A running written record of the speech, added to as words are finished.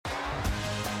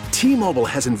T-Mobile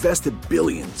has invested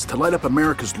billions to light up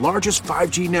America's largest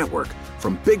 5G network,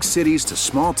 from big cities to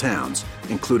small towns,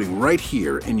 including right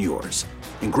here in yours.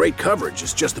 And great coverage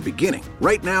is just the beginning.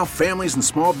 Right now, families and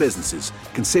small businesses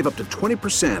can save up to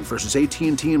 20% versus AT&T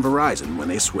and Verizon when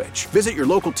they switch. Visit your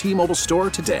local T-Mobile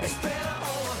store today.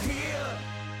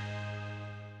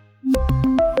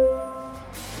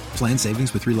 Plan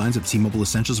savings with 3 lines of T-Mobile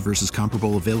Essentials versus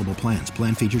comparable available plans.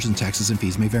 Plan features and taxes and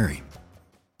fees may vary.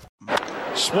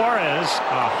 Suarez,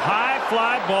 a high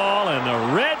fly ball, and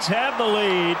the Reds have the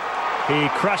lead. He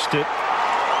crushed it.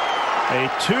 A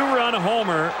 2-run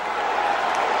homer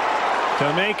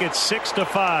to make it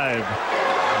 6-5.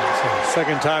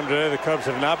 Second time today the Cubs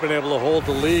have not been able to hold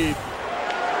the lead.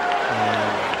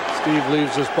 And Steve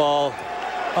leaves this ball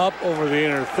up over the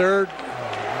inner third.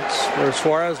 That's where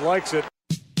Suarez likes it.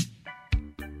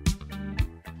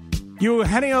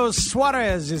 Eugenio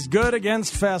Suarez is good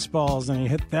against fastballs, and he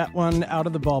hit that one out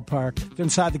of the ballpark.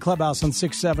 Inside the clubhouse on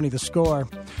 670 The Score.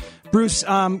 Bruce,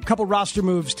 couple roster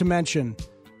moves to mention.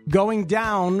 Going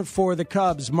down for the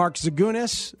Cubs, Mark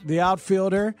Zagunis, the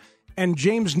outfielder, and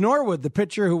James Norwood, the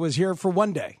pitcher who was here for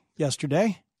one day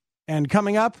yesterday. And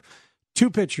coming up,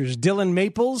 2 pitchers. Dylan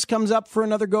Maples comes up for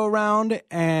another go-around,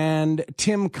 and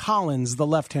Tim Collins, the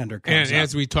left-hander, comes up. And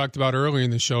as we talked about earlier in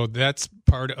the show, that's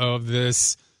part of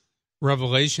this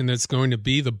revelation that's going to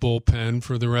be the bullpen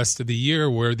for the rest of the year,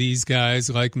 where these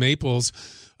guys like Maples,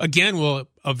 again, will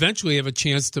eventually have a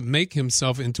chance to make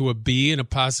himself into a B and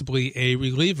possibly a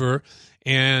reliever.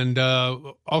 And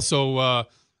also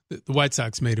the White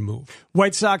Sox made a move.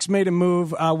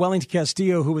 Wellington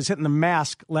Castillo, who was hitting the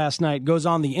mask last night, goes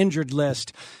on the injured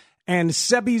list. And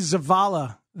Sebi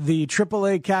Zavala, the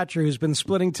AAA catcher who's been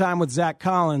splitting time with Zach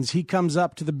Collins, he comes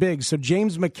up to the big. So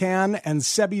James McCann and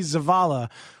Sebi Zavala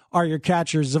are your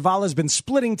catchers. Zavala's been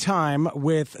splitting time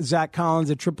with Zach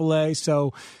Collins at AAA,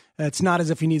 so it's not as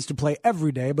if he needs to play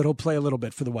every day, but he'll play a little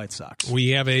bit for the White Sox.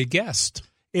 We have a guest.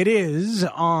 It is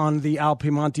on the Al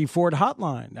Piemonte Ford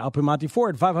hotline. Al Piemonte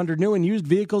Ford, 500 new and used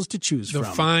vehicles to choose from. The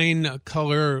fine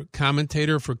color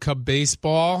commentator for Cub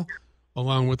baseball,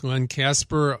 along with Len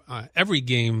Casper, every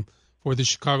game for the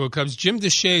Chicago Cubs. Jim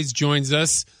Deshaies joins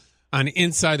us on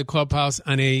Inside the Clubhouse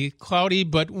on a cloudy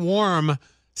but warm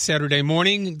Saturday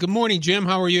morning. Good morning, Jim.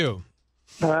 How are you?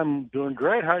 I'm doing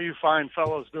great. How are you fine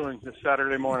fellows doing this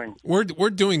Saturday morning? We're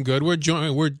doing good. We're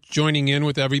joining in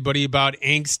with everybody about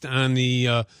angst on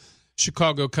the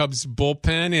Chicago Cubs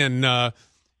bullpen,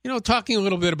 and talking a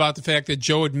little bit about the fact that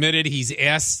Joe admitted he's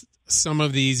asked some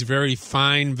of these very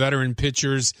fine veteran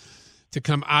pitchers to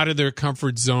come out of their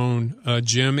comfort zone,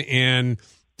 Jim, and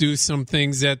do some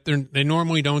things that they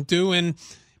normally don't do, and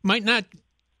might not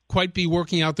quite be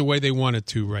working out the way they wanted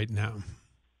to right now.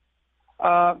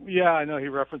 Yeah, I know he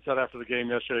referenced that after the game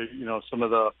yesterday. Some of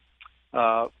the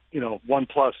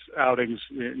 1+ outings.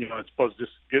 It's supposed to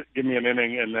just give me an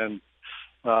inning and then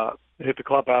hit the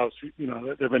clubhouse.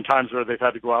 There have been times where they've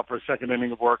had to go out for a second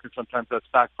inning of work, and sometimes that's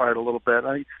backfired a little bit.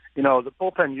 The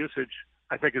bullpen usage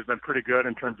I think has been pretty good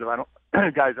in terms of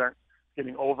guys aren't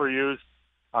getting overused.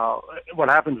 What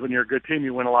happens when you're a good team,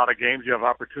 you win a lot of games, you have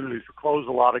opportunities to close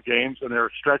a lot of games, and there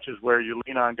are stretches where you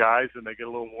lean on guys and they get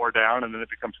a little wore down, and then it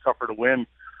becomes tougher to win.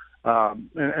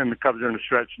 And the Cubs are in a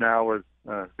stretch now where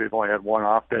they've only had one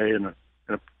off day in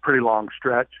a pretty long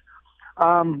stretch.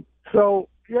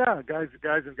 Yeah, guys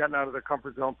have gotten out of their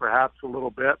comfort zone perhaps a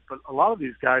little bit, but a lot of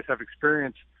these guys have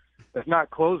experience that's not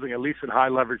closing, at least in high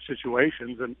leverage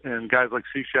situations, and guys like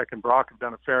Cishek and Brock have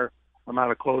done a fair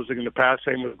amount of closing in the past.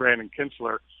 Same with Brandon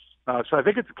Kinsler. So I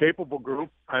think it's a capable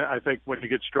group. I think when you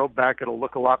get Strobe back, it'll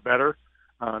look a lot better.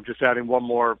 Just adding one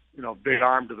more, big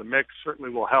arm to the mix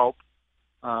certainly will help.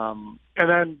 And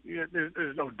then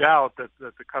there's no doubt that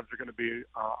the Cubs are going to be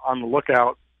on the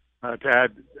lookout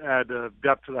to add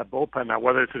depth to that bullpen. Now,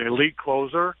 whether it's an elite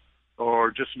closer or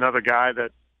just another guy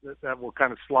that will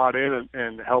kind of slot in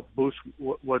and help boost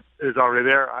what is already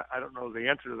there, I don't know the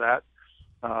answer to that.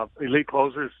 Elite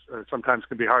closers sometimes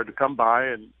can be hard to come by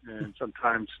and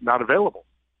sometimes not available.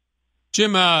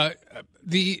 Jim,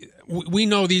 we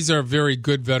know these are very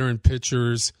good veteran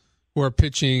pitchers who are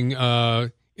pitching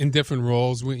in different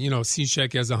roles.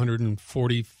 Cishek has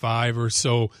 145 or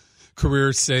so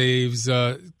career saves.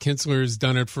 Kinsler's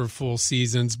done it for full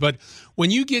seasons. But when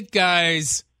you get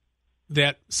guys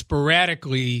that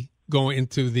sporadically go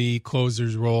into the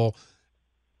closer's role,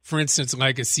 for instance,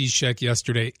 like a Cishek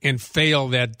yesterday, and fail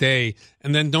that day,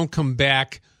 and then don't come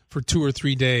back for 2 or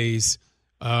 3 days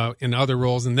in other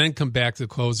roles, and then come back to the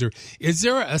closer. Is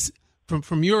there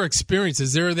from your experience,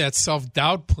 is there that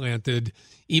self-doubt planted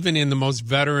even in the most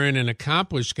veteran and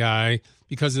accomplished guy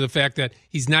because of the fact that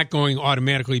he's not going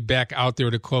automatically back out there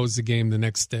to close the game the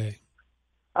next day?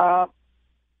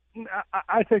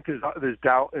 I think there's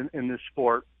doubt in this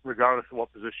sport, regardless of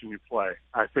what position you play.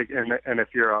 I think, and if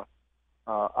you're a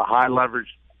high leverage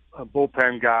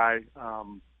bullpen guy,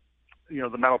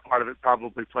 the mental part of it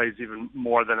probably plays even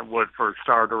more than it would for a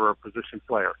starter or a position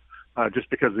player, just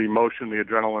because of the emotion, the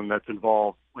adrenaline that's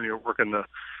involved when you're working the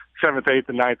 7th, 8th,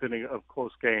 and 9th inning of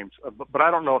close games. But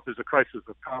I don't know if there's a crisis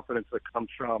of confidence that comes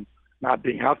from not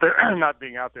being out there, in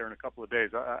a couple of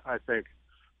days. I think,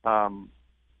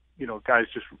 guys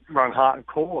just run hot and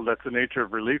cold. That's the nature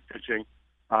of relief pitching.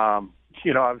 I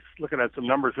was looking at some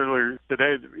numbers earlier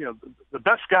today. The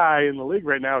best guy in the league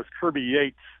right now is Kirby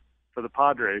Yates for the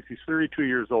Padres. He's 32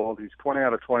 years old. He's 20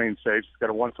 out of 20 in saves. He's got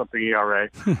a 1-something ERA.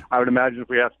 I would imagine if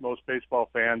we asked most baseball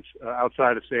fans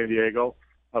outside of San Diego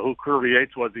who Kirby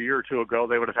Yates was a year or two ago,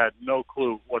 they would have had no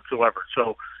clue whatsoever.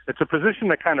 So it's a position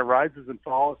that kind of rises and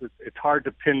falls. It's hard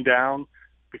to pin down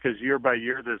because year by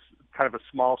year there's kind of a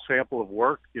small sample of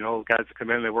work. Guys that come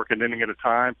in, they work an inning at a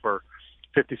time for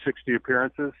 50, 60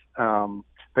 appearances.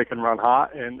 They can run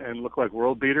hot and look like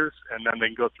world beaters, and then they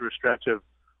can go through a stretch of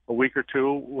a week or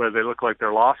two where they look like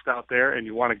they're lost out there and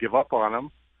you want to give up on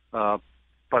them.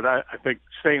 But I think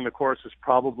staying the course is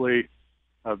probably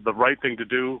the right thing to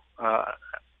do.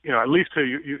 At least till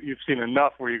you've seen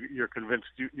enough where you're convinced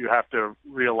you have to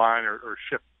realign or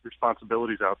shift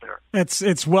responsibilities out there.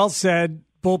 It's well said.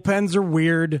 Bullpens are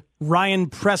weird. Ryan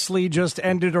Pressly just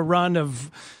ended a run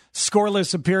of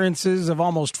scoreless appearances of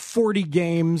almost 40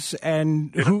 games,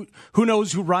 and who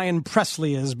knows who Ryan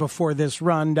Pressly is before this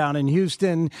run down in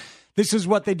Houston. This is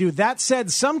what they do. That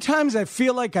said, sometimes I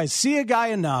feel like I see a guy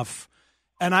enough,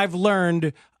 and I've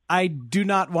learned I do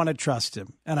not want to trust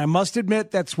him. And I must admit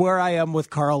that's where I am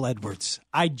with Carl Edwards.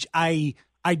 I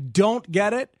don't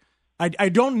get it. I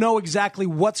don't know exactly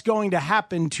what's going to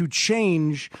happen to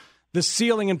change the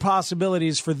ceiling and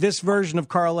possibilities for this version of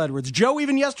Carl Edwards. Joe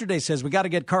even yesterday says we got to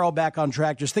get Carl back on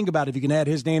track. Just think about it. If you can add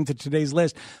his name to today's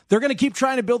list, they're going to keep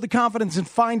trying to build the confidence and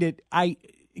find it.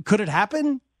 Could it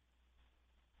happen?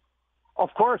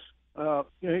 Of course.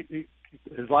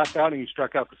 His last outing, he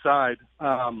struck out the side.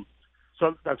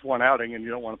 So that's one outing, and you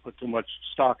don't want to put too much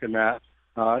stock in that.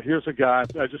 Here's a guy,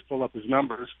 I just pulled up his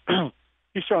numbers.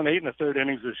 He's shown 8 1/3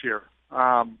 innings this year.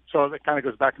 So that kind of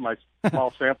goes back to my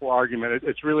small sample argument.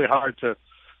 It's really hard to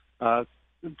know,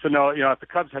 if the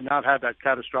Cubs had not had that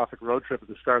catastrophic road trip at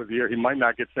the start of the year, he might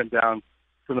not get sent down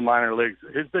to the minor leagues.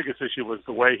 His biggest issue was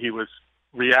the way he was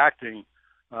reacting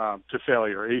to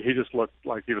failure. He just looked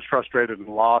like he was frustrated and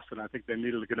lost, and I think they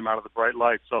needed to get him out of the bright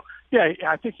light. So, yeah,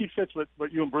 I think he fits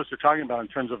what you and Bruce are talking about in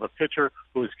terms of a pitcher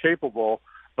who is capable,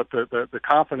 but the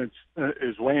confidence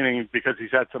is waning because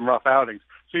he's had some rough outings.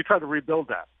 So you try to rebuild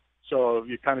that. So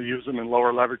you kind of use him in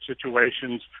lower leverage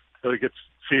situations so he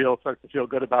starts to feel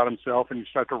good about himself, and you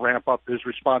start to ramp up his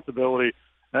responsibility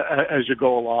as you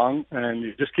go along, and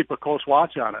you just keep a close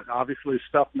watch on it. Obviously,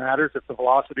 stuff matters. If the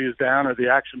velocity is down or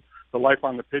the life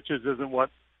on the pitches isn't what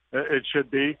it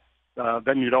should be,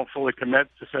 then you don't fully commit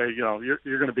to say, you're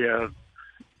going to be a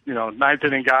 9th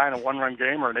inning guy in a 1-run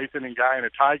game or an 8th inning guy in a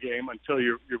tie game until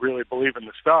you really believe in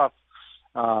the stuff.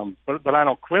 But I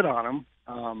don't quit on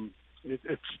him.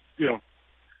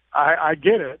 I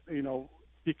get it,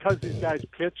 because these guys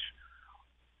pitch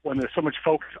when there's so much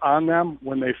focus on them.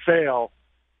 When they fail,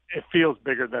 it feels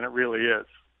bigger than it really is.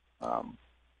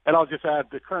 And I'll just add,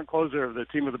 the current closer of the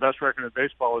team with the best record in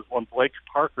baseball is one Blake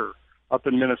Parker up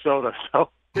in Minnesota. So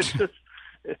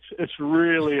it's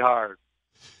really hard.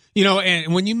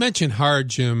 And when you mention hard,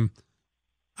 Jim,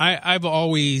 I've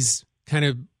always kind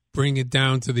of bring it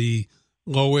down to the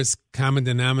lowest common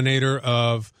denominator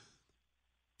of,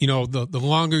 the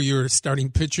longer your starting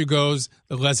pitcher goes,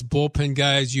 the less bullpen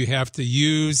guys you have to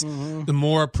use, the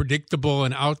more predictable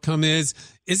an outcome is.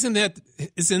 Isn't that,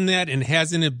 and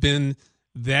hasn't it been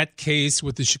that case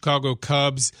with the Chicago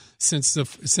Cubs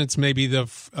since maybe the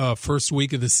first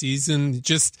week of the season?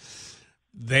 Just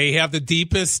they have the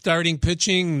deepest starting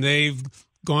pitching. They've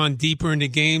gone deeper into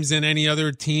games than any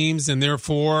other teams, and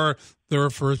therefore they're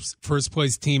a first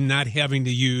place team not having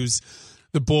to use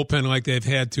the bullpen like they've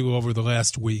had to over the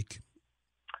last week.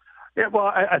 Yeah, well,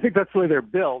 I think that's the way they're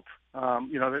built.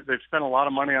 They've spent a lot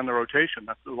of money on the rotation.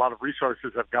 A lot of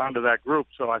resources have gone to that group.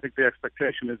 So I think the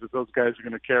expectation is that those guys are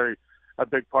going to carry a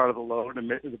big part of the load, and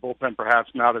the bullpen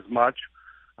perhaps not as much.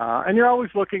 And you're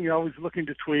always looking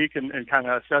to tweak and kind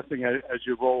of assessing as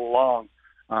you roll along.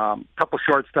 A couple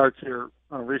short starts here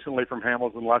recently from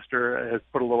Hamels and Lester has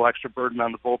put a little extra burden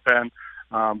on the bullpen.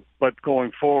 But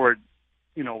going forward,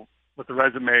 with the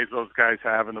resumes those guys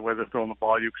have and the way they're throwing the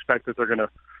ball, you expect that they're going to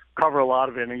cover a lot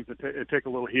of innings and take a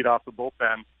little heat off the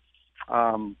bullpen.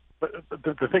 But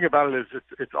the thing about it is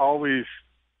it's always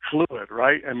fluid,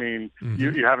 right? I mean,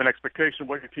 you have an expectation of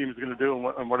what your team is going to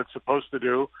do and what it's supposed to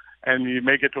do, and you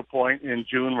may get to a point in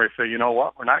June where you say, you know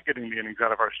what, we're not getting the innings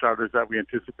out of our starters that we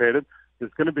anticipated.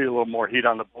 There's going to be a little more heat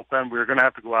on the bullpen. We're going to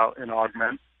have to go out and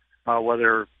augment,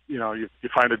 whether you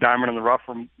find a diamond in the rough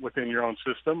from within your own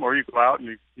system, or you go out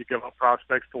and you give up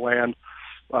prospects to land,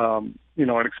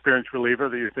 an experienced reliever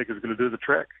that you think is going to do the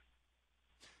trick.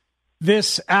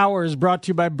 This hour is brought to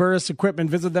you by Burris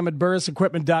Equipment. Visit them at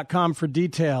burrisequipment.com for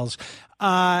details.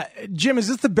 Jim, is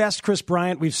this the best Kris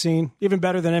Bryant we've seen? Even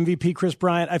better than MVP Kris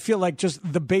Bryant? I feel like just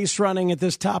the base running at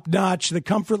this top notch, the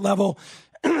comfort level.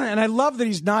 And I love that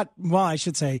he's not,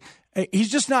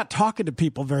 he's just not talking to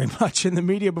people very much in the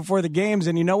media before the games.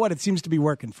 And you know what? It seems to be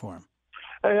working for him.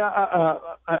 I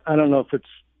don't know if it's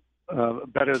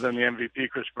better than the MVP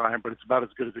Kris Bryant, but it's about as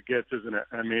good as it gets, isn't it?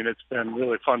 I mean, it's been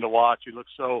really fun to watch. He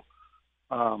looks so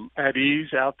at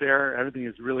ease out there. Everything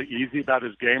is really easy about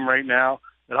his game right now.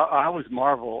 And I always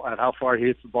marvel at how far he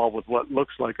hits the ball with what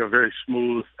looks like a very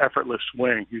smooth, effortless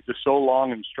swing. He's just so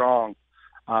long and strong.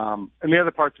 And the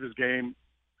other parts of his game,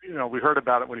 we heard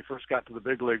about it when he first got to the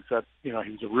big leagues that, he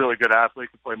was a really good athlete,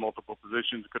 could play multiple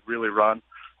positions, could really run.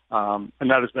 And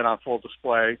that has been on full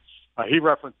display. He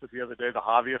referenced it the other day, the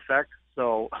Javi effect.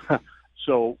 So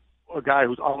a guy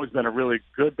who's always been a really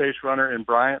good base runner in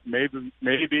Bryant, maybe,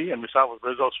 and we saw it with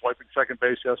Rizzo swiping second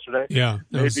base yesterday. Yeah,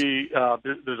 maybe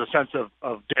there's a sense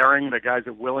of daring that guys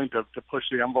are willing to push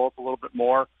the envelope a little bit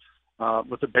more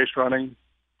with the base running.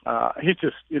 He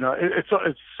just,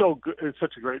 it's so good. It's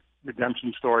such a great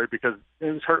redemption story because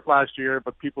he was hurt last year,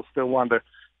 but people still wanted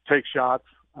to take shots.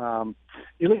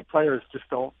 Elite players just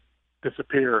don't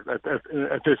disappear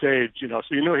at this age, so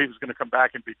you knew he was going to come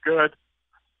back and be good.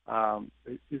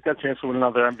 He's got a chance to win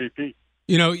another MVP.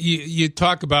 You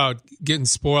talk about getting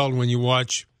spoiled when you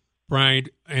watch Bryant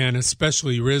and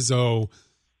especially Rizzo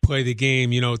play the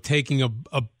game, taking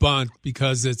a bunt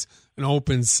because it's an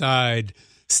open side,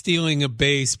 stealing a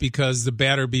base because the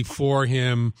batter before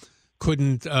him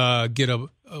couldn't get a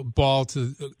ball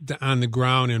on the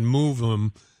ground and move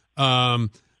him.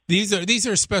 These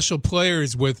are special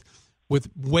players with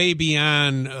way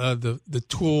beyond the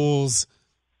tools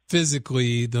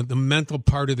physically, the mental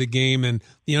part of the game and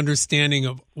the understanding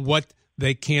of what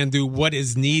they can do, what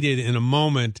is needed in a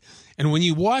moment. And when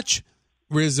you watch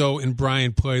Rizzo and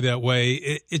Bryant play that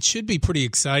way, it should be pretty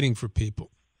exciting for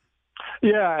people.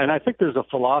 Yeah, and I think there's a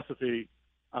philosophy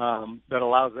that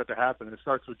allows that to happen. It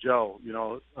starts with Joe.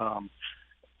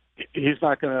 He's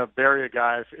not going to bury a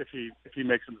guy if he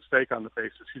makes a mistake on the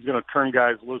bases. He's going to turn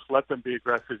guys loose, let them be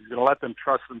aggressive. He's going to let them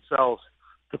trust themselves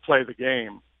to play the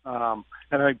game. And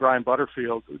I think Brian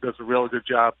Butterfield does a really good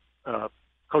job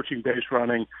coaching base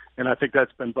running, and I think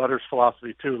that's been Butter's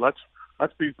philosophy too.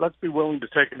 Let's be willing to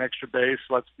take an extra base.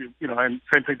 Let's be and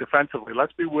same thing defensively.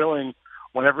 Let's be willing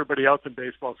when everybody else in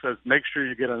baseball says make sure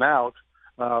you get an out.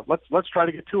 Let's try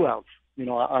to get 2 outs,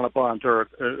 on a bunt or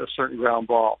a certain ground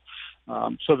ball.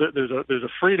 So there's a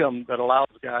freedom that allows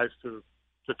guys to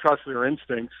trust their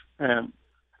instincts, and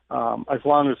as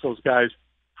long as those guys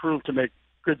prove to make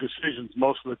good decisions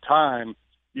most of the time,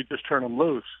 you just turn them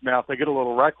loose. Now, if they get a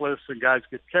little reckless and guys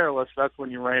get careless, that's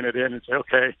when you rein it in and say,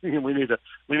 okay, we need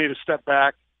to step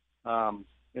back. I'm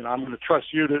going to trust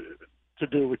you to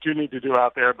do what you need to do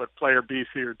out there, but player B,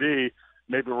 C, or D,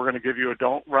 maybe we're going to give you a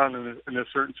don't run in a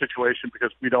certain situation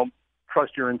because we don't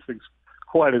trust your instincts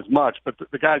quite as much. But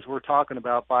the guys we're talking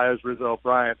about, Baez, Rizzo,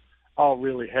 Bryant, all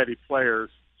really heady players.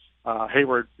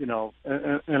 Hayward, and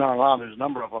on there's a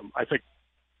number of them. I think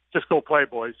just go play,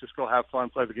 boys. Just go have fun,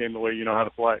 play the game the way you know how to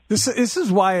play. This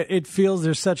is why it feels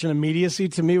there's such an immediacy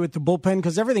to me with the bullpen,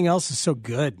 because everything else is so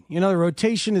good. The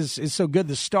rotation is so good.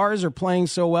 The stars are playing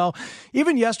so well.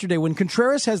 Even yesterday, when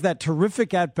Contreras has that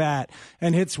terrific at-bat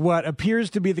and hits what appears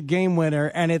to be the game winner,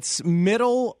 and it's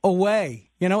middle away,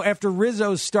 after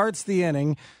Rizzo starts the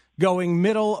inning going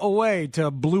middle away to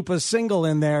bloop a single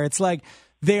in there, it's like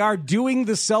they are doing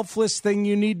the selfless thing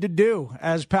you need to do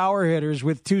as power hitters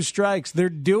with 2 strikes. They're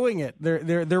doing it.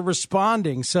 They're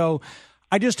responding. So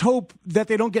I just hope that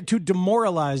they don't get too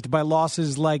demoralized by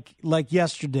losses like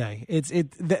yesterday.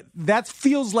 That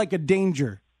feels like a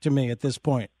danger to me at this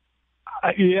point.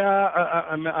 I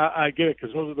get it,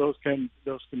 because those can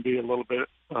be a little bit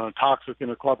toxic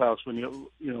in a clubhouse when you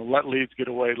let leads get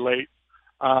away late.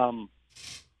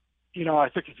 I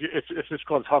think if this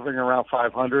club's hovering around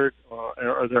 500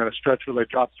 or they're in a stretch where they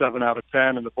drop 7 out of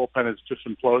 10 and the bullpen has just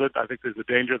imploded, I think there's a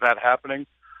danger of that happening.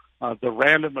 The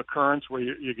random occurrence where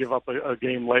you give up a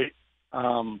game late,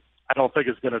 I don't think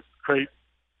it's going to create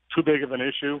too big of an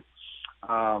issue.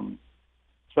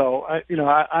 So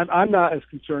I'm not as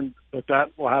concerned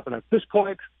that will happen at this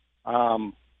point.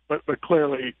 But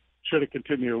clearly, should it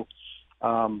continue,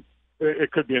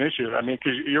 it could be an issue. I mean,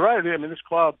 because you're right. I mean, this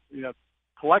club,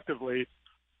 collectively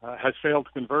has failed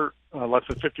to convert less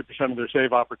than 50% of their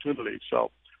save opportunities.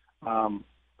 So,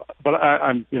 but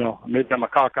I'm maybe I'm a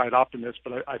cockeyed optimist,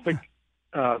 but I think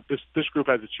this group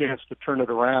has a chance to turn it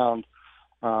around,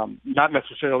 not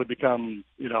necessarily become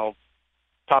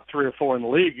top 3 or 4 in the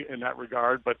league in that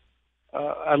regard, but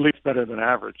at least better than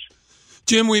average.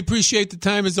 Jim, we appreciate the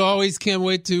time as always. Can't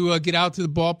wait to get out to the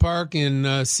ballpark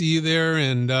and see you there.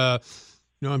 And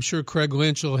I'm sure Craig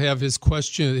Lynch will have his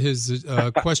question of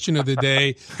the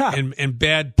day and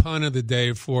bad pun of the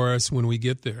day for us when we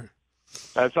get there.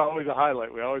 That's always a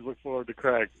highlight. We always look forward to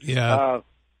Craig. Yeah.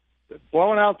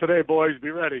 Blowing out today, boys.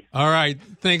 Be ready. All right.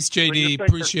 Thanks, JD.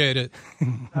 Appreciate it.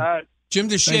 Jim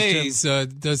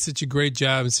Deshaies does such a great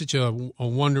job and such a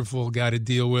wonderful guy to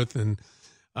deal with, and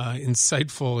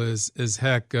insightful as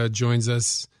heck.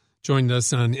 Joined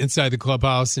us on Inside the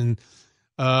Clubhouse, and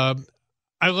I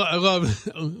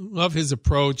love his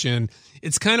approach, and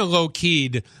it's kind of low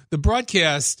keyed. The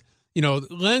broadcast,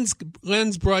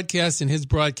 Len's broadcast and his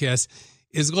broadcast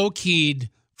is low keyed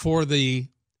for the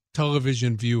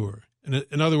television viewer.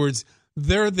 In other words,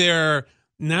 they're there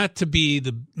not to be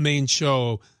the main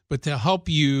show, but to help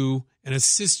you and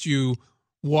assist you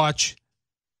watch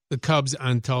the Cubs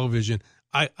on television.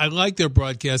 I like their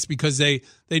broadcast because they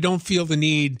don't feel the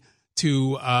need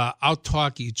to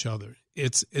out-talk each other.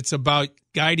 It's about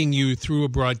guiding you through a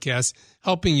broadcast,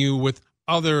 helping you with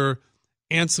other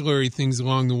ancillary things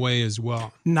along the way as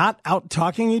well. Not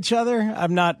out-talking each other?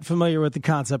 I'm not familiar with the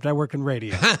concept. I work in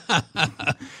radio.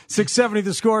 670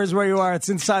 The Score is where you are. It's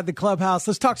Inside the Clubhouse.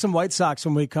 Let's talk some White Sox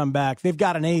when we come back. They've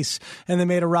got an ace, and they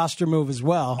made a roster move as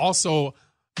well. Also,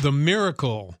 the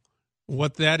Miracle,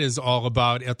 what that is all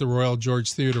about at the Royal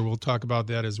George Theater. We'll talk about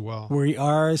that as well. We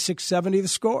are 670 The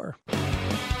Score.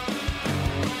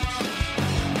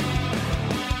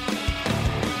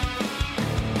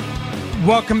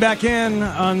 Welcome back in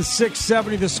on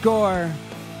 670 The Score.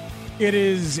 It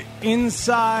is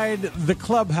Inside the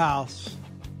Clubhouse.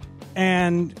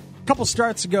 And a couple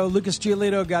starts ago, Lucas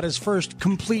Giolito got his first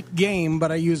complete game,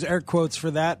 but I use air quotes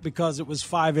for that because it was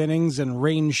 5 innings and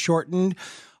rain shortened.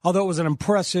 Although it was an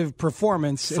impressive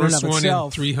performance in and of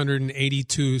itself. First one in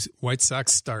 382 White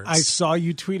Sox starts. I saw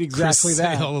you tweet exactly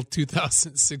that. Chris Sale,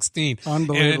 2016.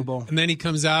 Unbelievable. And then he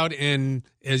comes out and,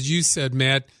 as you said,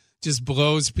 Matt, just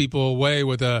blows people away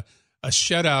with a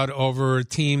shutout over a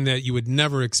team that you would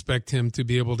never expect him to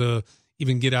be able to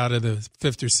even get out of the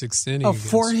 5th or 6th inning. A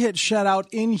 4-hit shutout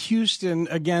in Houston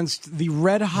against the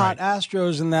red-hot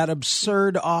Astros in that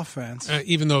absurd offense.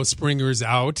 Even though Springer's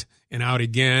out and out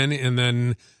again, and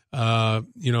then,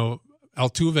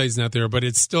 Altuve's not there, but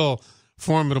it's still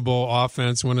formidable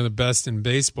offense, one of the best in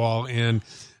baseball, and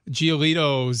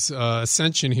Giolito's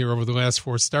ascension here over the last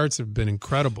 4 starts have been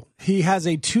incredible. He has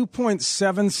a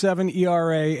 2.77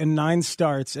 ERA in 9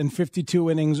 starts and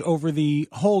 52 innings over the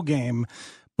whole game.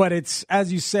 But it's,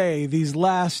 as you say, these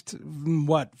last,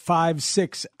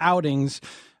 5-6 outings,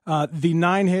 the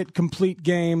 9-hit complete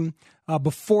game.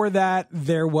 Before that,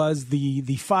 there was the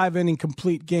 5-inning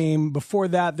complete game. Before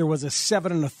that, there was a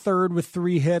 7 1/3 with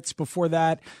 3 hits. Before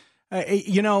that,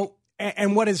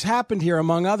 and what has happened here,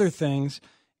 among other things,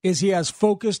 is he has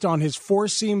focused on his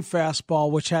 4-seam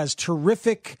fastball, which has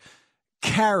terrific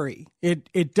carry.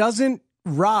 It doesn't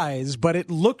rise, but it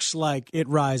looks like it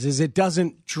rises. It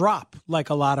doesn't drop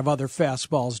like a lot of other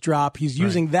fastballs drop. He's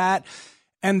using that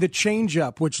and the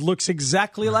changeup, which looks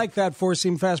exactly like that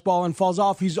 4-seam fastball and falls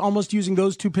off. He's almost using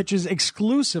those 2 pitches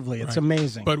exclusively. It's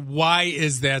amazing. But why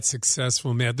is that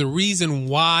successful, Matt? The reason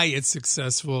why it's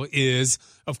successful is,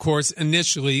 of course,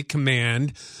 initially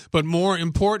command, but more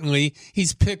importantly,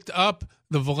 he's picked up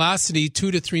the velocity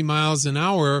 2 to 3 miles an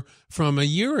hour from a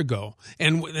year ago.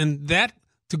 And that,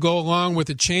 to go along with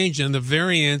the change and the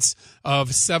variance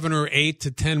of 7 or 8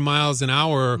 to 10 miles an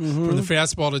hour from the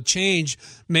fastball to change,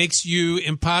 makes you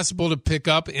impossible to pick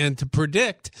up and to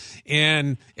predict.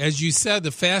 And as you said,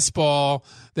 the fastball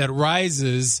that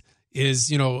rises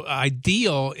is,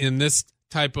 ideal in this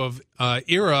type of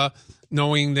era,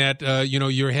 knowing that,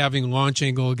 you're having launch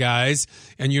angle guys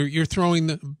and you're throwing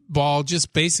the ball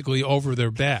just basically over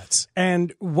their bats.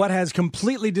 And what has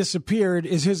completely disappeared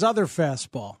is his other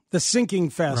fastball, the sinking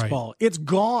fastball. Right. It's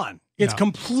gone. It's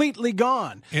completely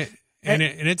gone. And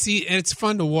it's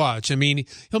fun to watch. I mean,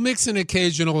 he'll mix an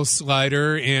occasional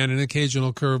slider and an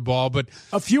occasional curveball, but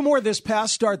a few more this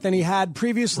past start than he had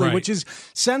previously, right. Which is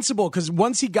sensible because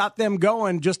once he got them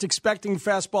going, just expecting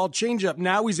fastball changeup,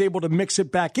 now he's able to mix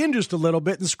it back in just a little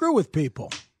bit and screw with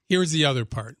people. Here's the other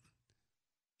part.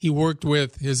 He worked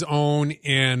with his own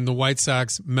and the White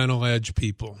Sox mental edge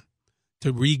people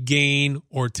to regain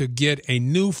or to get a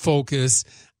new focus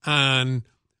on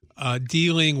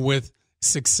dealing with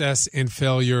success and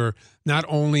failure, not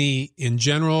only in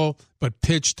general, but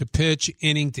pitch to pitch,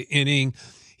 inning to inning.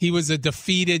 He was a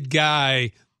defeated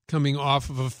guy coming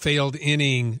off of a failed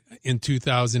inning in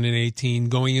 2018,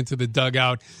 going into the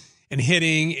dugout and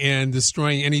hitting and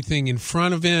destroying anything in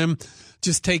front of him,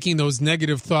 just taking those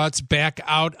negative thoughts back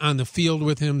out on the field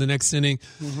with him the next inning.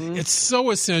 Mm-hmm. It's so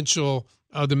essential,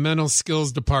 the mental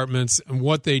skills departments and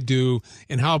what they do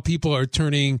and how people are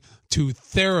turning to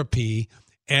therapy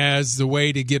as the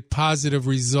way to get positive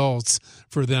results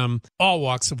for them. All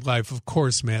walks of life, of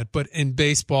course, Matt, but in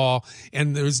baseball,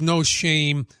 and there's no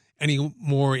shame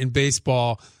anymore in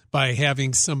baseball by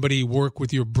having somebody work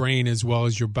with your brain as well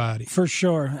as your body. For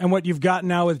sure. And what you've got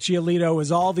now with Giolito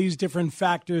is all these different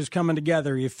factors coming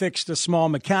together. He fixed a small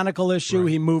mechanical issue.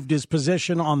 Right. He moved his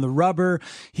position on the rubber.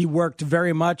 He worked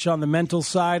very much on the mental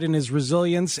side and his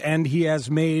resilience, and he has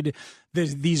made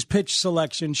these pitch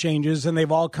selection changes, and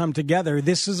they've all come together.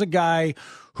 This is a guy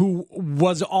who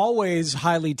was always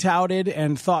highly touted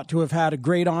and thought to have had a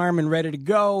great arm and ready to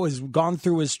go, has gone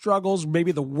through his struggles,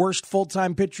 maybe the worst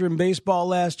full-time pitcher in baseball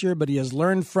last year, but he has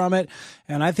learned from it.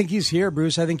 And I think he's here,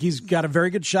 Bruce. I think he's got a very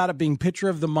good shot at being pitcher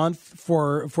of the month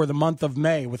for the month of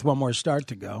May with one more start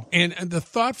to go. And the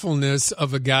thoughtfulness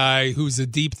of a guy who's a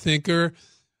deep thinker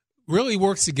really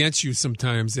works against you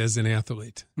sometimes as an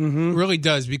athlete. Mm-hmm. It really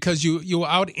does, because you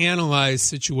out-analyze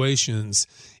situations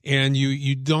and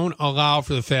you don't allow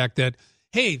for the fact that,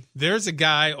 hey, there's a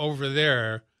guy over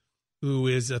there who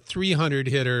is a 300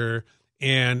 hitter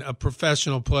and a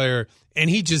professional player, and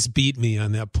he just beat me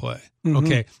on that play. Mm-hmm.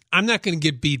 Okay, I'm not going to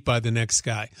get beat by the next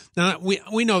guy. Now,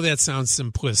 we know that sounds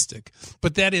simplistic,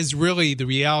 but that is really the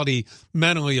reality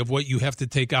mentally of what you have to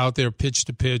take out there pitch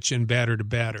to pitch and batter to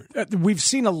batter. We've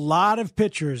seen a lot of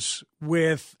pitchers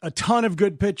with a ton of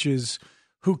good pitches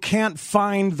who can't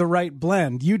find the right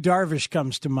blend. Yu Darvish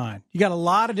comes to mind. You got a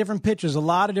lot of different pitches, a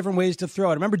lot of different ways to throw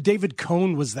it. I remember David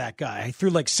Cone was that guy. He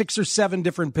threw like 6 or 7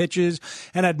 different pitches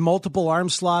and had multiple arm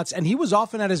slots, and he was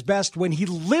often at his best when he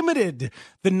limited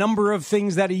the number of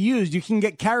things that he used. You can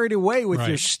get carried away with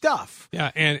your stuff.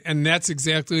 Yeah, and that's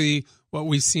exactly what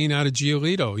we've seen out of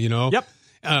Giolito, you know?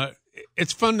 Yep.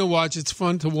 It's fun to watch. It's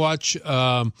fun to watch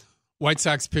White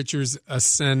Sox pitchers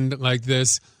ascend like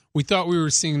this. We thought we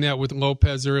were seeing that with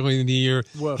Lopez early in the year.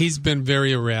 Woof. He's been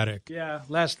very erratic. Yeah,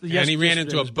 and he ran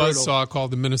into a buzzsaw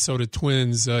called the Minnesota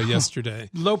Twins yesterday.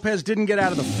 Lopez didn't get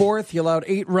out of the fourth. He allowed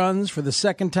 8 runs for the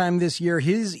second time this year.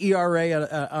 His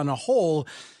ERA on a whole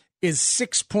is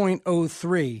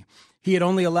 6.03. He had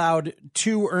only allowed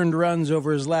 2 earned runs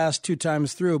over his last 2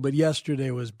 times through, but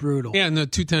yesterday was brutal. Yeah, and the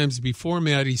 2 times before,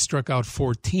 Matt, he struck out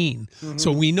 14. Mm-hmm.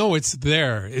 So we know it's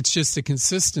there. It's just the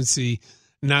consistency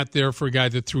not there for a guy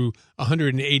that threw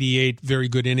 188 very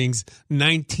good innings,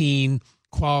 19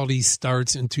 quality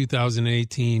starts in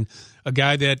 2018, a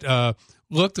guy that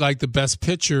looked like the best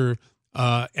pitcher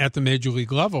at the major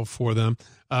league level for them,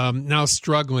 now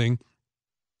struggling.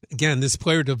 Again, this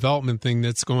player development thing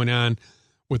that's going on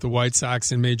with the White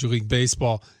Sox in Major League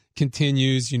Baseball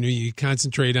continues. You know, you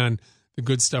concentrate on the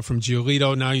good stuff from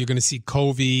Giolito. Now you're going to see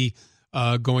Covey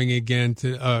going again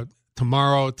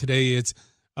tomorrow. Today it's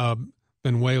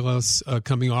Benuelos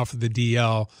coming off of the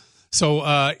DL. So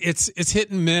it's hit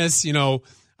and miss. You know,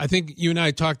 I think you and I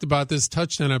touched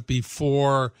on it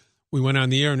before we went on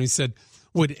the air, and we said,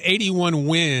 would 81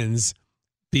 wins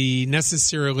be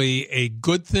necessarily a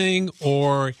good thing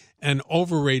or an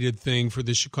overrated thing for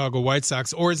the Chicago White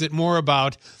Sox? Or is it more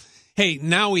about, hey,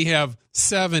 now we have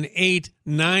 7, 8,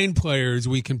 9 players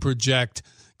we can project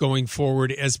going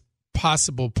forward as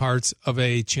possible parts of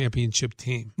a championship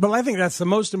team? Well, I think that's the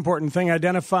most important thing,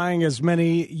 identifying as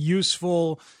many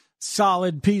useful,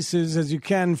 solid pieces as you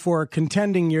can for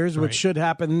contending years, which should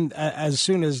happen as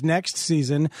soon as next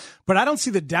season. But I don't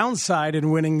see the downside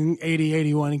in winning 80,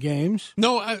 81 games.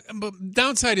 No, but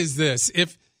downside is this.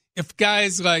 If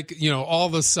guys like, you know, all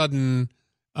of a sudden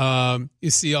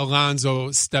you see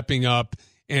Alonso stepping up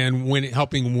and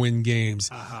helping win games.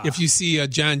 Uh-huh. If you see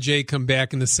John Jay come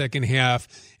back in the second half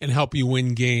and help you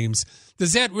win games,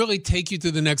 does that really take you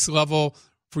to the next level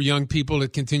for young people to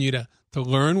continue to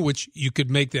learn, which you could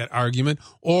make that argument?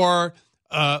 Or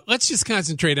let's just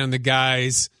concentrate on the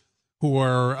guys who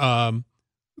are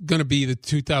going to be the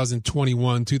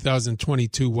 2021,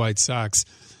 2022 White Sox,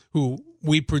 who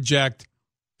we project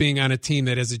being on a team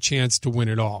that has a chance to win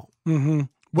it all. Mm-hmm.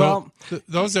 Well,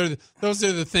 those are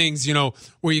the things,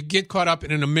 where you get caught up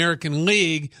in an American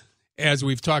League, as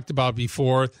we've talked about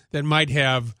before, that might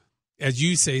have, as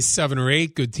you say, 7 or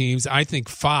 8 good teams. I think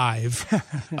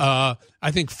 5.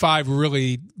 I think 5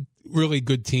 really, really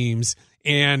good teams.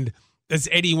 And as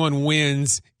 81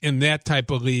 wins in that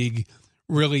type of league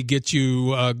really get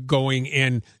you going?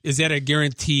 And is that a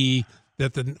guarantee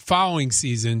that the following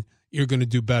season you're going to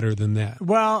do better than that?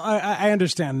 Well, I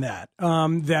understand that.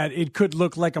 That it could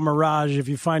look like a mirage if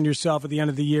you find yourself at the end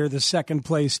of the year the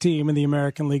second-place team in the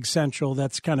American League Central.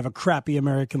 That's kind of a crappy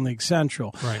American League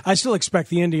Central. Right. I still expect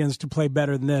the Indians to play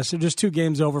better than this. They're just 2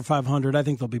 games over 500. I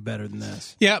think they'll be better than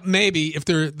this. Yeah, maybe if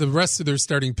the rest of their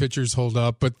starting pitchers hold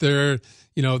up, but they're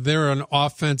an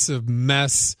offensive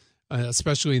mess,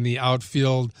 especially in the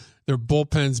outfield. Their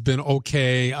bullpen's been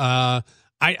okay.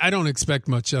 I don't expect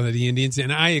much out of the Indians,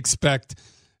 and I expect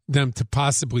them to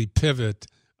possibly pivot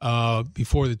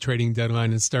before the trading deadline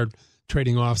and start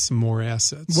trading off some more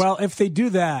assets. Well, if they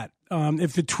do that,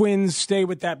 if the Twins stay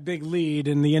with that big lead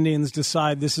and the Indians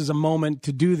decide this is a moment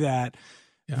to do that,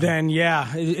 then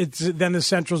then the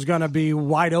Central's going to be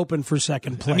wide open for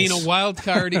second place. I mean, a wild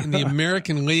card in the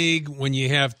American League when you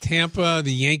have Tampa,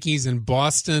 the Yankees, and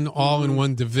Boston all in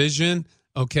one division,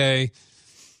 okay.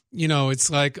 It's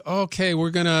like, okay, we're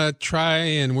going to try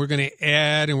and we're going to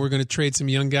add and we're going to trade some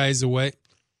young guys away.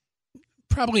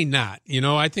 Probably not.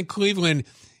 I think Cleveland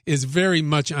is very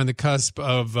much on the cusp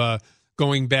of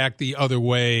going back the other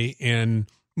way and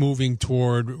moving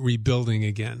toward rebuilding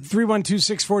again.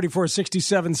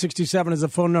 312-644-6767 is the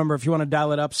phone number. If you want to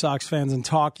dial it up, Sox fans, and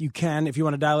talk, you can. If you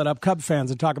want to dial it up, Cub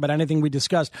fans, and talk about anything we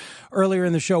discussed earlier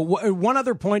in the show. One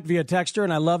other point via texter,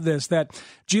 and I love this, that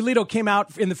Giolito came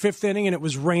out in the 5th inning and it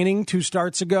was raining 2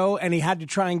 starts ago, and he had to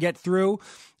try and get through.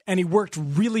 And he worked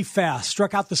really fast,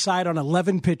 struck out the side on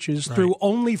 11 pitches, threw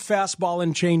only fastball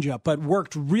and changeup, but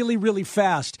worked really, really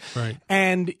fast. Right.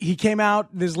 And he came out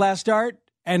this last start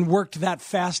and worked that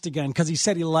fast again because he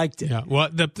said he liked it. Yeah, well,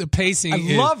 the pacing. I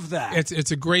love that. It's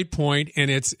a great point,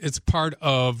 and it's part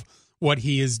of what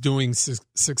he is doing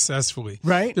successfully.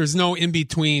 Right. There's no in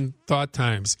between thought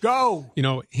times. Go.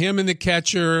 Him and the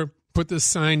catcher put the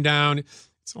sign down.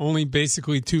 It's only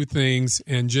basically 2 things,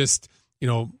 and just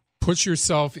push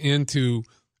yourself into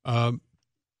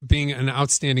being an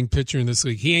outstanding pitcher in this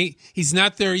league. He's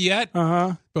not there yet,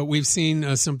 but we've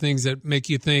seen some things that make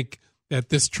you think that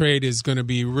this trade is going to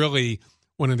be really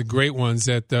one of the great ones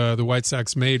that the White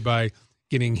Sox made by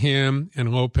getting him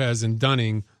and Lopez and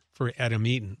Dunning for Adam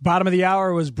Eaton. Bottom of the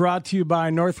hour was brought to you by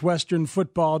Northwestern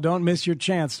Football. Don't miss your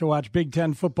chance to watch Big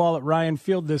Ten football at Ryan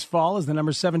Field this fall as the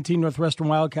number 17 Northwestern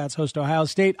Wildcats host Ohio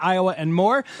State, Iowa, and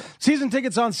more. Season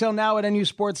tickets on sale now at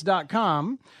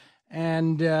nusports.com.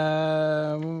 And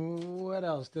what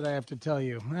else did I have to tell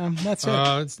you? That's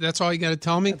it. That's all you got to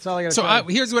tell me? That's all I got to tell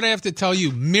you. Here's what I have to tell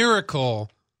you.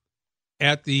 Miracle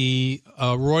at the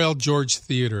Royal George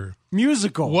Theater.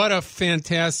 Musical. What a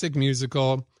fantastic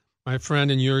musical. My friend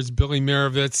and yours, Billy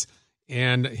Maravitz,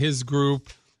 and his group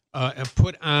have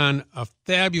put on a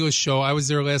fabulous show. I was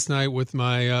there last night with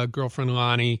my girlfriend,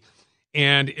 Lonnie,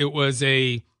 and it was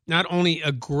not only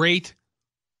a great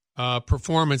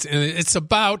performance, and it's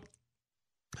about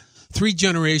 3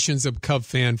 generations of Cub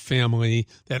fan family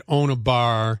that own a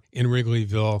bar in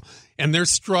Wrigleyville and their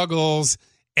struggles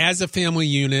as a family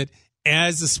unit,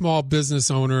 as a small business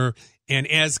owner, and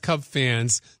as Cub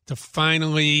fans to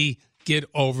finally get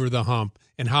over the hump,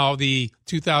 and how the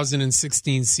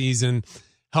 2016 season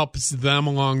helps them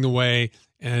along the way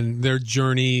and their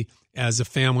journey as a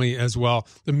family as well.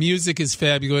 The music is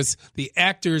fabulous. The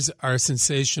actors are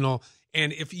sensational.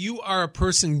 And if you are a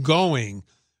person going,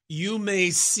 you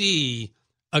may see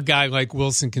a guy like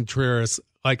Wilson Contreras,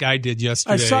 like I did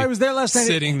yesterday. I saw he was there last night,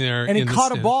 sitting there, and he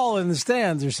caught a ball in the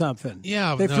stands or something.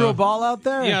 Yeah, they threw a ball out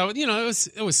there. Yeah,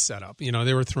 it was set up.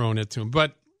 They were throwing it to him.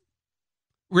 But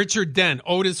Richard Dent,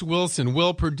 Otis Wilson,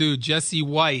 Will Perdue, Jesse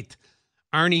White,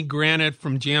 Arnie Granite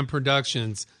from Jam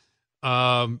Productions,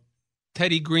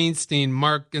 Teddy Greenstein,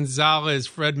 Mark Gonzalez,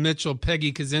 Fred Mitchell,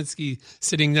 Peggy Kaczynski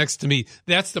sitting next to me.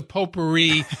 That's the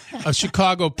potpourri of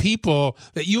Chicago people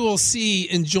that you will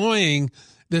see enjoying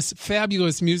this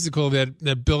fabulous musical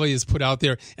that Billy has put out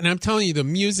there. And I'm telling you, the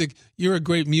music, you're a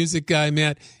great music guy,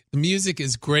 Matt. The music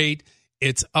is great.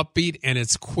 It's upbeat and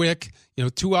it's quick.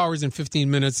 2 hours and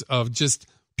 15 minutes of just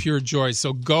pure joy.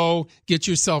 So go get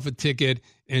yourself a ticket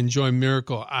and enjoy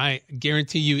Miracle. I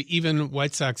guarantee you, even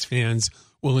White Sox fans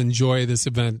will enjoy this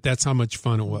event. That's how much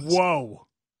fun it was.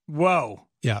 Whoa.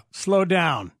 Yeah. Slow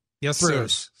down. Yes,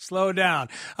 Bruce, sir. slow down.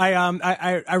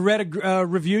 I read a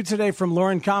review today from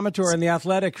Lauren Comator in The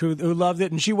Athletic who loved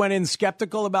it, and she went in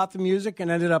skeptical about the music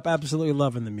and ended up absolutely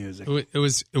loving the music. It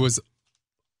was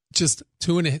just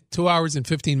 2 hours and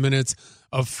 15 minutes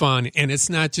of fun, and it's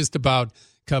not just about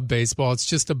Cub baseball. It's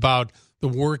just about the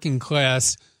working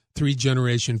class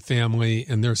 3-generation family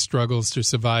and their struggles to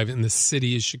survive in the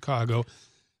city of Chicago.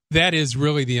 That is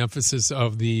really the emphasis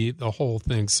of the whole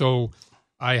thing. So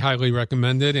I highly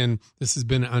recommend it, and this has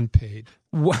been unpaid.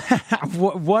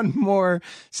 One more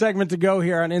segment to go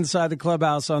here on Inside the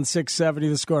Clubhouse on 670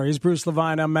 The Score. He's Bruce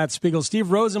Levine. I'm Matt Spiegel. Steve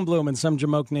Rosenblum and some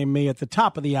jamoke named me at the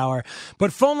top of the hour.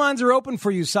 But phone lines are open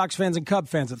for you, Sox fans and Cub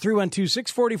fans, at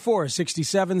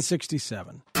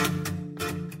 312-644-6767.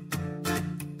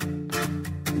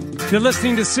 You're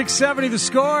listening to 670 The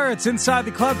Score. It's Inside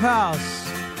the Clubhouse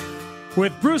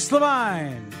with Bruce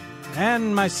Levine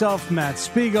and myself, Matt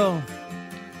Spiegel.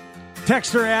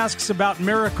 Texter asks about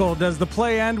Miracle. Does the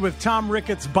play end with Tom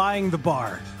Ricketts buying the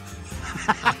bar?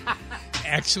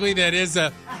 Actually, that's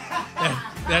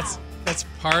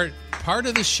part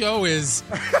of the show is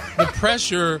the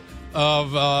pressure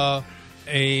of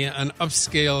an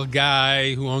upscale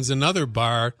guy who owns another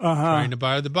bar trying to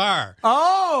buy the bar.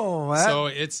 Oh, so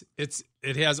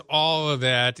it has all of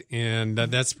that, and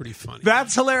that's pretty funny.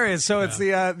 That's hilarious. So it's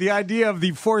the idea of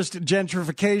the forced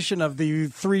gentrification of the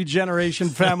 3-generation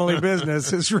family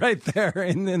business is right there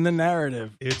in the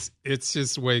narrative. It's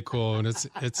just way cool, and it's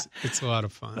a lot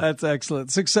of fun. That's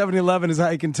excellent. 67011 is how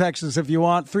you can text us if you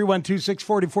want.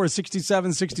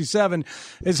 312-644-6767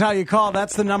 is how you call.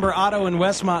 That's the number Otto in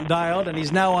Westmont dialed, and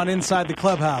he's now on Inside the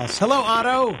Clubhouse. Hello,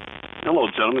 Otto. Hello,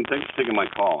 gentlemen. Thanks for taking my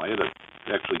call. I had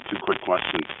actually 2 quick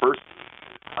questions. First,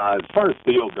 as far as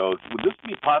Theo goes, would this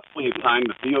be possibly a time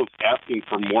that Theo's asking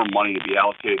for more money to be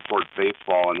allocated towards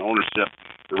baseball and ownership,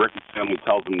 the Ricketts family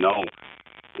tells him no?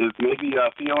 Is maybe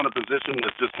Theo in a position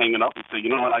that's just hanging up and say, you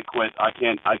know what, I quit. I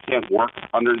can't work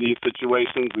under these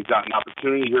situations. We've got an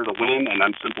opportunity here to win, and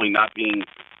I'm simply I'm being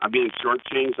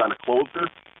shortchanged on a closer.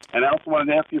 And I also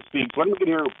wanted to ask you, Steve, when are we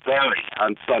going to hear Barry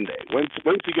on Sunday? When's he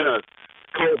going to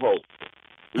co-host?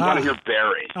 We want to hear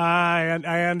Barry.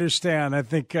 I understand. I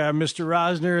think Mr.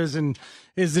 Rosner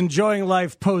is enjoying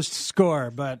life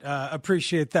post-score, but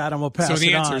appreciate that, and we'll pass it on. So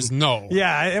the answer is no.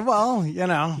 Yeah, well,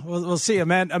 we'll see. A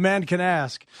man can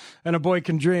ask, and a boy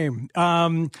can dream.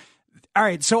 All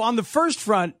right, so on the first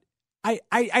front, I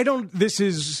don't – this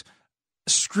is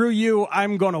screw you,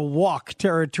 I'm going to walk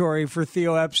territory for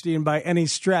Theo Epstein by any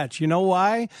stretch. You know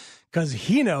why? Because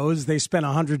he knows they spent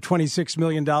 $126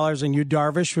 million in Yu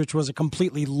Darvish, which was a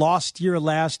completely lost year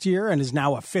last year and is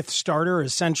now a 5th starter,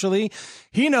 essentially.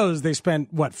 He knows they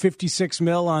spent, $56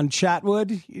 million on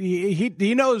Chatwood.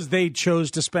 He knows they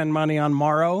chose to spend money on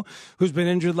Morrow, who's been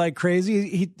injured like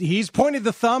crazy. He's pointed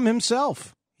the thumb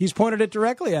himself. He's pointed it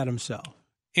directly at himself.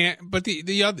 But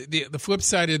the flip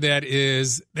side of that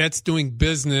is that's doing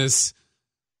business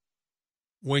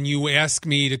when you ask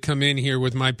me to come in here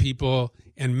with my people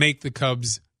and make the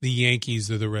Cubs the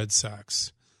Yankees or the Red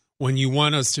Sox. When you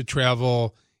want us to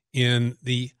travel in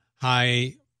the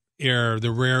high air,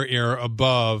 the rare air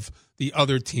above the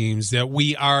other teams, that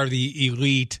we are the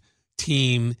elite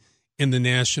team in the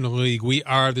National League. We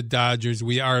are the Dodgers.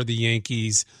 We are the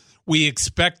Yankees. We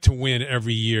expect to win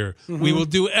every year. Mm-hmm. We will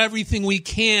do everything we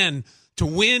can to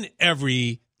win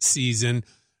every season.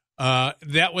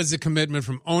 That was a commitment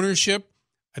from ownership.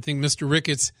 I think Mr.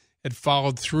 Ricketts had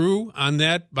followed through on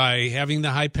that by having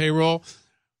the high payroll.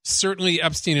 Certainly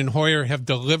Epstein and Hoyer have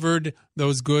delivered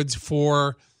those goods,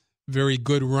 4 very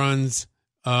good runs,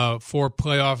 4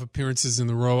 playoff appearances in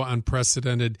a row,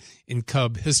 unprecedented in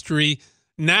Cub history.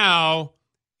 Now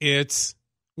it's,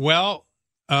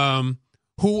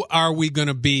 who are we going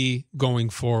to be going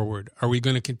forward? Are we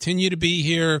going to continue to be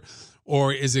here,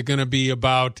 or is it going to be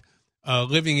about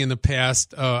living in the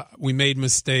past? We made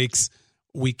mistakes.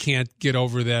 We can't get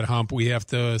over that hump. We have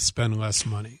to spend less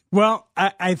money. Well,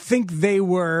 I think they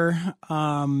were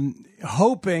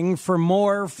hoping for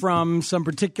more from some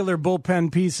particular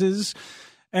bullpen pieces,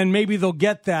 and maybe they'll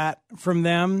get that from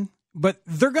them. But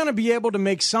they're going to be able to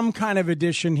make some kind of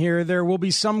addition here. There will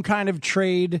be some kind of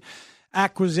trade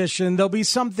acquisition. There'll be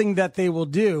something that they will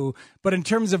do. But in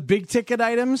terms of big ticket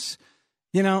items,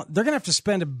 they're going to have to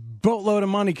spend a boatload of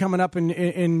money coming up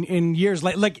in years.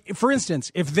 Like, for instance,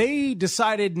 if they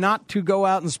decided not to go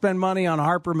out and spend money on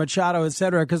Harper, Machado, et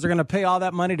cetera, because they're going to pay all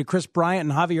that money to Chris Bryant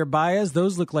and Javier Baez,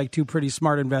 those look like 2 pretty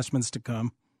smart investments to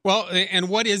come. Well, and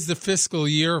what is the fiscal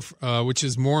year, which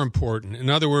is more important? In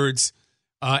other words,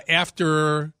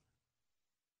 after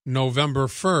November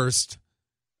 1st,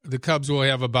 the Cubs will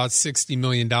have about $60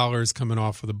 million coming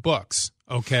off of the books.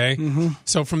 Okay. Mm-hmm.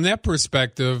 So from that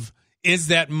perspective, is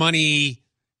that money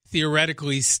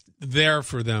theoretically there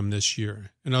for them this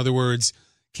year? In other words,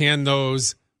 can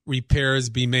those repairs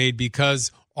be made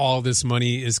because all this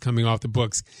money is coming off the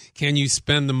books? Can you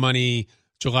spend the money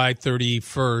July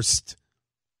 31st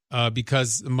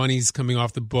because the money's coming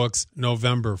off the books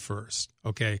November 1st?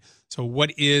 Okay. So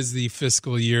what is the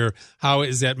fiscal year? How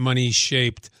is that money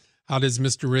shaped? How does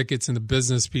Mr. Ricketts and the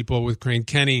business people with Crane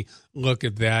Kenny look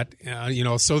at that?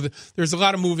 So there's a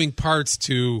lot of moving parts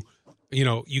to,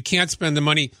 you can't spend the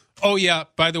money. Oh yeah,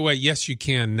 by the way, yes, you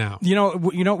can now.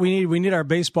 We need our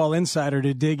baseball insider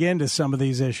to dig into some of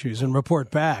these issues and report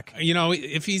back.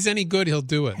 If he's any good, he'll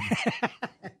do it.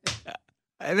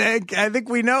 I think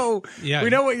we know. Yeah. We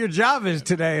know what your job is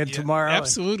today and tomorrow.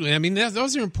 Absolutely. I mean,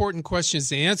 those are important questions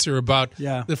to answer about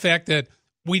the fact that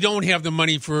we don't have the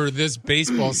money for this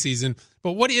baseball season.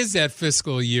 But what is that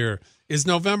fiscal year? Is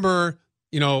November?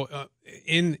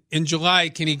 In July,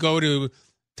 can he go to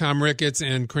Tom Ricketts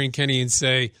and Crane Kenny and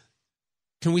say,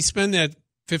 "Can we spend that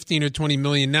 $15 or $20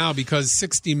 million now because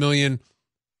 $60 million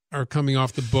are coming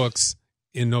off the books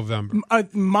in November?"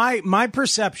 My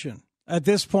perception at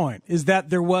this point is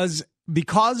that there was,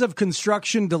 because of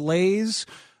construction delays,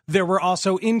 there were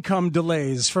also income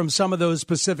delays from some of those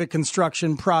specific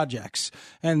construction projects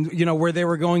and, where they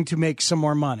were going to make some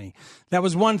more money. That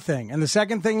was one thing. And the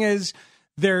second thing is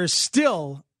there's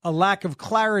still a lack of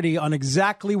clarity on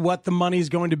exactly what the money is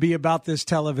going to be about this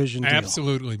television deal.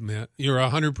 Absolutely, Matt. You're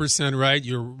 100% right.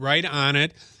 You're right on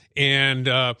it. And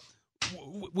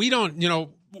we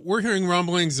don't, we're hearing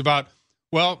rumblings about,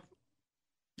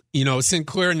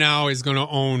 Sinclair now is going to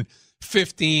own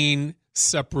 15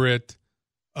 separate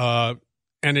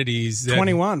entities.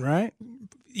 21, right?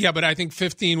 Yeah, but I think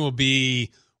 15 will be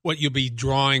what you'll be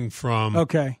drawing from.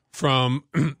 Okay. From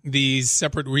these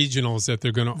separate regionals that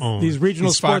they're going to own. These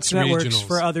regional sports networks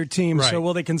for other teams. Right. So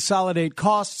will they consolidate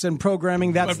costs and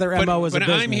programming? That's their MO as a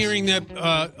business. But I'm hearing that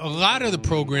a lot of the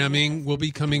programming will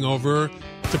be coming over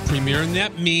to Premier, and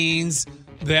that means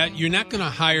that you're not going to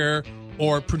hire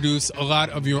or produce a lot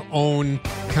of your own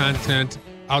content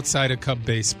outside of Cub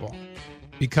baseball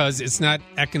because it's not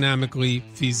economically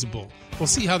feasible. We'll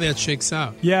see how that shakes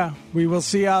out. Yeah, we will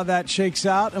see how that shakes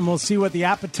out, and we'll see what the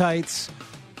appetites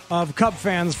of Cub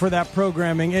fans for that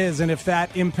programming is and if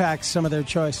that impacts some of their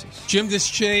choices. Jim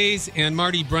Deschase and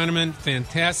Marty Brenneman,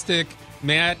 fantastic.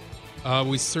 Matt,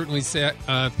 we certainly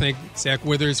thank Zach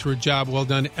Withers for a job well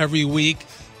done every week.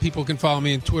 People can follow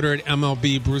me on Twitter at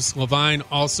MLB Bruce Levine.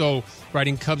 Also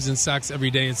writing Cubs and Sox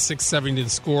every day at 670 The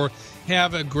Score.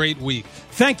 Have a great week.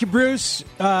 Thank you, Bruce.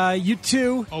 You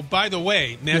too. Oh, by the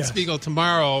way, Matt Spiegel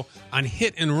tomorrow on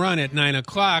Hit and Run at 9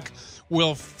 o'clock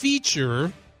will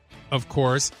feature, of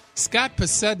course, Scott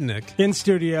Posednik. In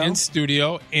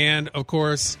studio. And, of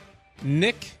course,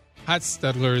 Nick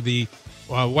Hostetler, the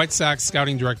White Sox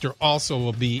scouting director, also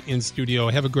will be in studio.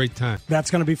 Have a great time. That's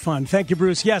going to be fun. Thank you,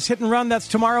 Bruce. Yes, Hit and Run, that's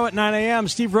tomorrow at 9 a.m.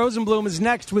 Steve Rosenbloom is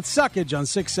next with Suckage on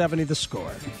 670 The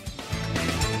Score.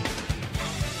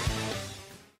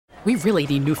 We really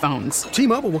need new phones.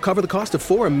 T-Mobile will cover the cost of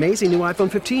 4 amazing new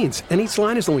iPhone 15s, and each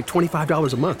line is only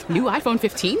 $25 a month. New iPhone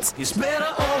 15s? It's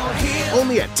better over here.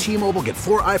 Only at T-Mobile, get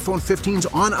 4 iPhone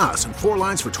 15s on us and 4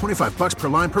 lines for $25 per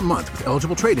line per month with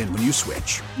eligible trade-in when you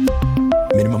switch.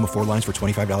 Minimum of 4 lines for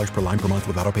 $25 per line per month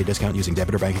with autopay discount using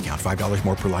debit or bank account. $5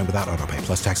 more per line without autopay,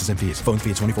 plus taxes and fees. Phone fee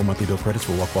at 24 monthly bill credits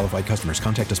for well-qualified customers.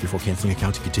 Contact us before canceling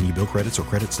account to continue bill credits or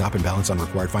credit stop and balance on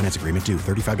required finance agreement due.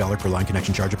 $35 per line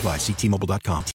connection charge applies. See T-Mobile.com.